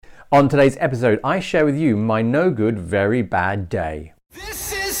On today's episode, I share with you my no good, very bad day.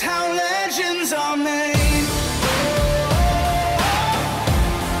 This is how legends are made.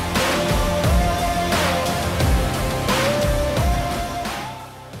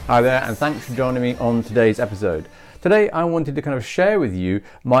 Hi there, and thanks for joining me on today's episode. Today I wanted to kind of share with you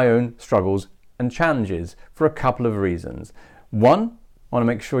my own struggles and challenges for a couple of reasons. One, I want to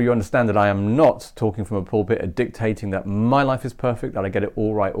make sure you understand that I am not talking from a pulpit and dictating that my life is perfect, that I get it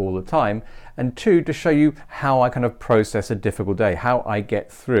all right all the time. And two, to show you how I kind of process a difficult day, how I get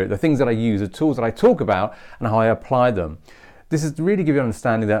through it, the things that I use, the tools that I talk about, and how I apply them. This is to really give you an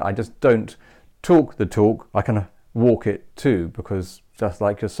understanding that I just don't talk the talk, I kind of walk it too, because just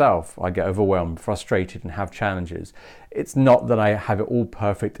like yourself, I get overwhelmed, frustrated, and have challenges. It's not that I have it all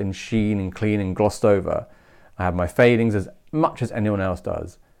perfect and sheen and clean and glossed over. I have my failings as much as anyone else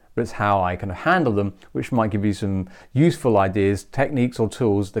does, but it's how I kind of handle them which might give you some useful ideas, techniques or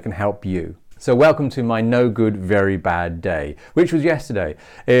tools that can help you. So welcome to my no good, very bad day, which was yesterday.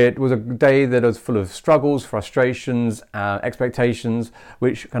 It was a day that was full of struggles, frustrations, expectations,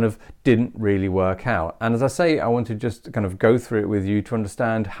 which kind of didn't really work out. And as I say, I want to just kind of go through it with you to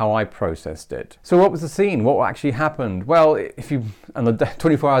understand how I processed it. So what was the scene? What actually happened? Well, and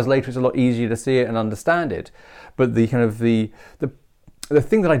 24 hours later, it's a lot easier to see it and understand it. But the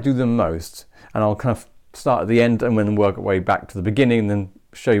thing that I do the most, and I'll kind of start at the end and then work our way back to the beginning and then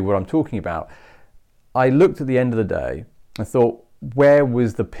show you what I'm talking about. I looked at the end of the day and thought, where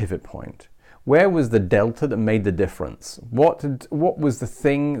was the pivot point? Where was the delta that made the difference? What was the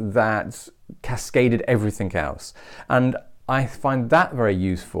thing that cascaded everything else? And I find that very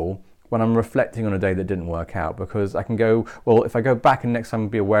useful when I'm reflecting on a day that didn't work out, because I can go, well, if I go back and next time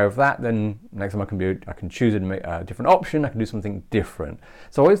be aware of that, then next time I can choose a different option, I can do something different.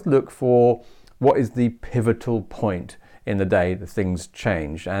 So I always look for what is the pivotal point in the day that things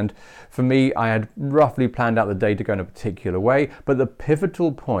change. And for me, I had roughly planned out the day to go in a particular way, but the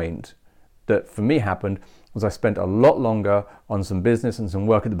pivotal point that for me happened was I spent a lot longer on some business and some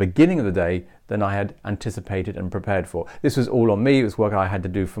work at the beginning of the day than I had anticipated and prepared for. This was all on me, it was work I had to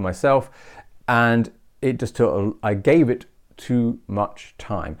do for myself, and it just I gave it too much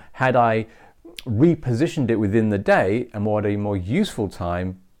time. Had I repositioned it within the day and what a more useful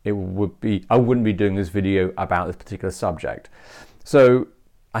time, I wouldn't be doing this video about this particular subject. So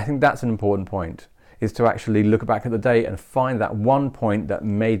I think that's an important point, is to actually look back at the day and find that one point that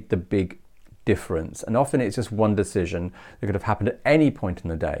made the big difference. And often it's just one decision that could have happened at any point in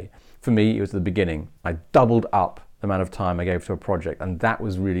the day. For me, it was the beginning. I doubled up the amount of time I gave to a project, and that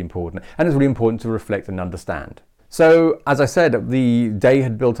was really important. And it's really important to reflect and understand. So, as I said, the day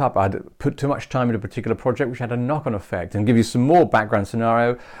had built up. I had put too much time into a particular project, which had a knock-on effect. And give you some more background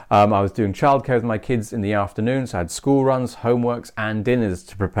scenario, I was doing childcare with my kids in the afternoon, so I had school runs, homeworks, and dinners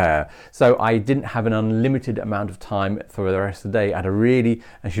to prepare. So I didn't have an unlimited amount of time for the rest of the day. I had to really,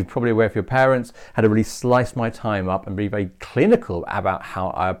 as you're probably aware for your parents, had to really slice my time up and be very clinical about how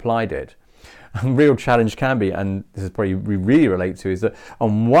I applied it. A real challenge can be, and this is probably we really relate to, is that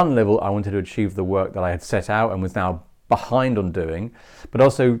on one level I wanted to achieve the work that I had set out and was now behind on doing, but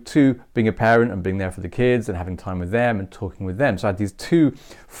also two, being a parent and being there for the kids and having time with them and talking with them. So I had these two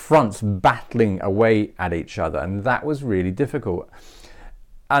fronts battling away at each other, and that was really difficult.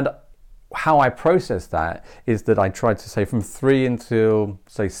 And how I processed that is that I tried to say from 3 until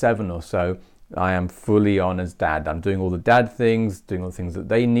say 7 or so, I am fully on as dad. I'm doing all the dad things, doing all the things that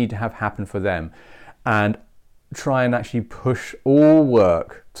they need to have happen for them, and try and actually push all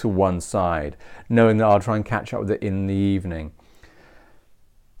work to one side, knowing that I'll try and catch up with it in the evening.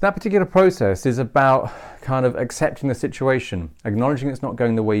 That particular process is about kind of accepting the situation, acknowledging it's not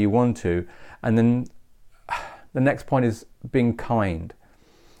going the way you want to, and then the next point is being kind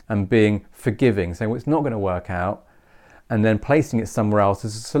and being forgiving, saying, well, it's not going to work out, and then placing it somewhere else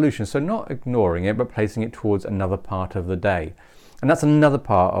as a solution. So not ignoring it, but placing it towards another part of the day. And that's another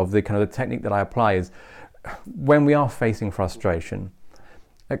part of the kind of the technique that I apply, is when we are facing frustration,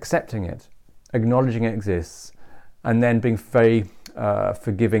 accepting it, acknowledging it exists, and then being very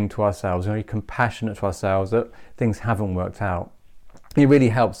forgiving to ourselves, very compassionate to ourselves that things haven't worked out. It really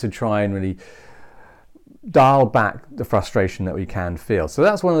helps to try and really dial back the frustration that we can feel. So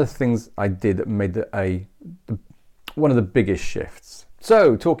that's one of the things I did that made one of the biggest shifts.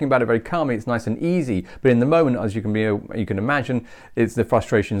 So talking about it very calmly, it's nice and easy, but in the moment, as you can imagine, it's the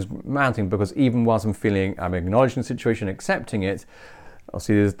frustration's mounting, because even whilst I'm acknowledging the situation, accepting it,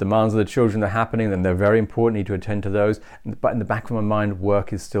 obviously there's demands of the children that are happening, and they're very important, need to attend to those, but in the back of my mind,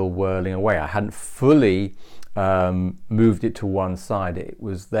 work is still whirling away. I hadn't fully moved it to one side. It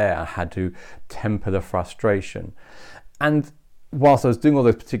was there. I had to temper the frustration. And whilst I was doing all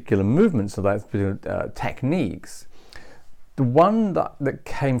those particular movements, or those particular techniques, the one that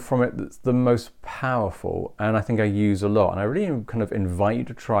came from it that's the most powerful, and I think I use a lot, and I really kind of invite you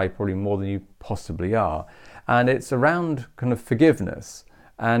to try probably more than you possibly are, and it's around kind of forgiveness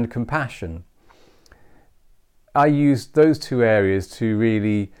and compassion. I used those two areas to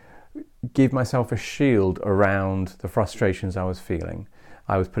really give myself a shield around the frustrations I was feeling.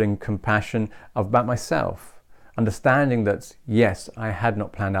 I was putting compassion about myself, understanding that yes, I had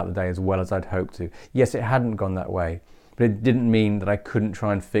not planned out the day as well as I'd hoped to. Yes, it hadn't gone that way, but it didn't mean that I couldn't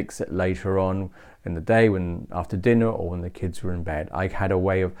try and fix it later on in the day, when after dinner or when the kids were in bed. I had a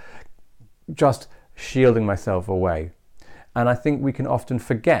way of just shielding myself away. And I think we can often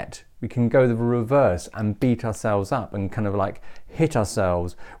forget. We can go the reverse and beat ourselves up and kind of like hit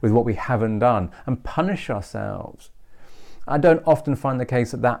ourselves with what we haven't done and punish ourselves. I don't often find the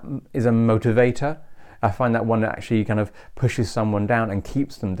case that that is a motivator. I find that one that actually kind of pushes someone down and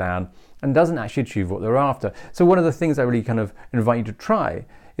keeps them down and doesn't actually achieve what they're after. So one of the things I really kind of invite you to try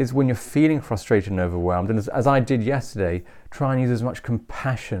is, when you're feeling frustrated and overwhelmed, and as I did yesterday, try and use as much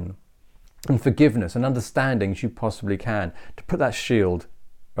compassion and forgiveness and understanding as you possibly can to put that shield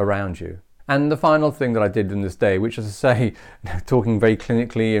around you. And the final thing that I did in this day, which, as I say, talking very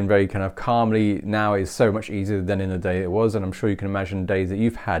clinically and very kind of calmly now, is so much easier than in the day it was. And I'm sure you can imagine days that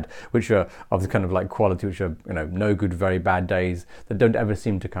you've had, which are of the kind of like quality, which are, you know, no good, very bad days that don't ever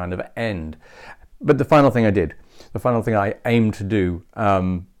seem to kind of end. But the final thing I did, the final thing I aimed to do,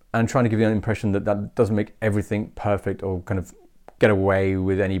 and trying to give you an impression that that doesn't make everything perfect or kind of get away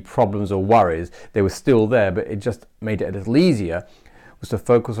with any problems or worries. They were still there, but it just made it a little easier, was to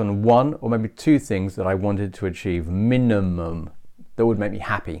focus on one or maybe two things that I wanted to achieve minimum that would make me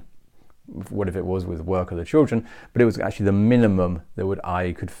happy. What if it was with work or the children, but it was actually the minimum that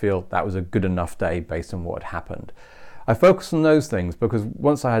I could feel that was a good enough day based on what had happened. I focused on those things because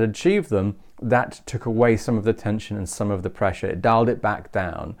once I had achieved them, that took away some of the tension and some of the pressure. It dialed it back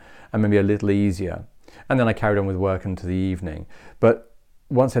down and made me a little easier. And then I carried on with work into the evening. But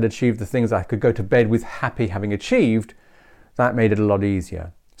once I'd achieved the things I could go to bed with happy having achieved, that made it a lot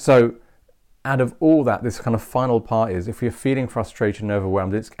easier. So out of all that, this kind of final part is, if you're feeling frustrated and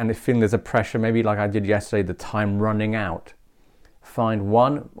overwhelmed and if feeling there's a pressure, maybe like I did yesterday, the time running out, find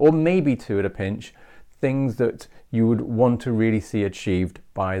one or maybe two at a pinch, things that you would want to really see achieved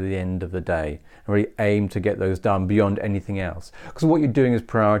by the end of the day, and really aim to get those done beyond anything else. Because what you're doing is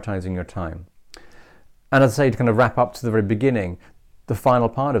prioritizing your time. And as I say, to kind of wrap up to the very beginning, the final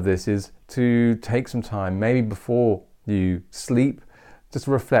part of this is to take some time, maybe before you sleep, just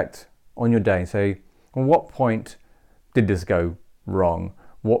reflect on your day. Say, at what point did this go wrong?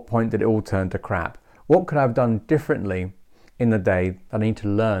 What point did it all turn to crap? What could I have done differently in the day that I need to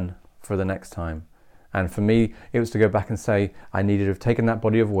learn for the next time? And for me, it was to go back and say, I needed to have taken that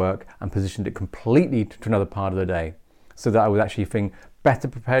body of work and positioned it completely to another part of the day, so that I was actually feeling better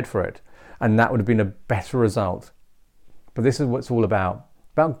prepared for it. And that would have been a better result. But this is what it's all about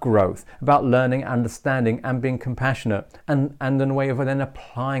growth, about learning, understanding, and being compassionate, and in a way of then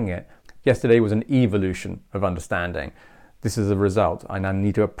applying it. Yesterday was an evolution of understanding. This is the result. I now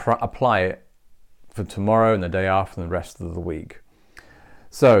need to apply it for tomorrow and the day after and the rest of the week.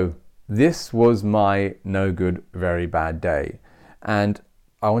 So this was my no good, very bad day. And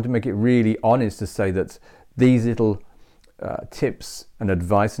I want to make it really honest to say that these little tips and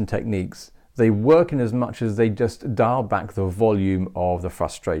advice and techniques, they work in as much as they just dial back the volume of the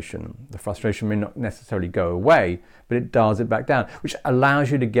frustration. The frustration may not necessarily go away, but it dials it back down, which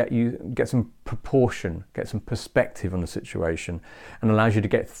allows you to get some proportion, get some perspective on the situation, and allows you to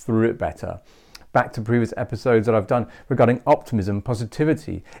get through it better. Back to previous episodes that I've done regarding optimism,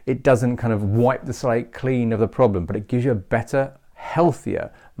 positivity, it doesn't kind of wipe the slate clean of the problem, but it gives you a better,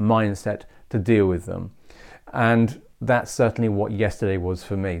 healthier mindset to deal with them. And that's certainly what yesterday was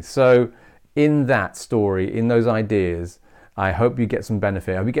for me. So in that story, in those ideas, I hope you get some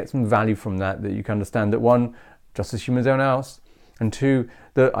benefit. I hope you get some value from that you can understand that, one, just as humans everyone else, and two,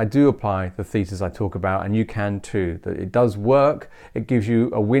 that I do apply the thesis I talk about, and you can too, that it does work. It gives you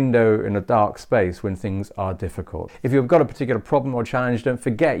a window in a dark space when things are difficult. If you've got a particular problem or challenge, don't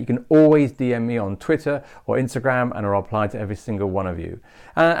forget, you can always DM me on Twitter or Instagram, and I'll reply to every single one of you.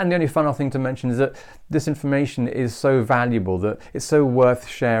 And the only final thing to mention is that this information is so valuable that it's so worth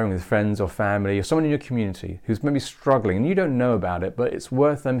sharing with friends or family or someone in your community who's maybe struggling and you don't know about it, but it's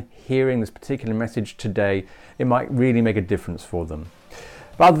worth them hearing this particular message today. It might really make a difference for them.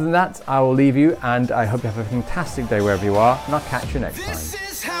 But other than that, I will leave you, and I hope you have a fantastic day wherever you are, and I'll catch you next time. This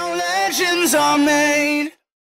is how legends are made.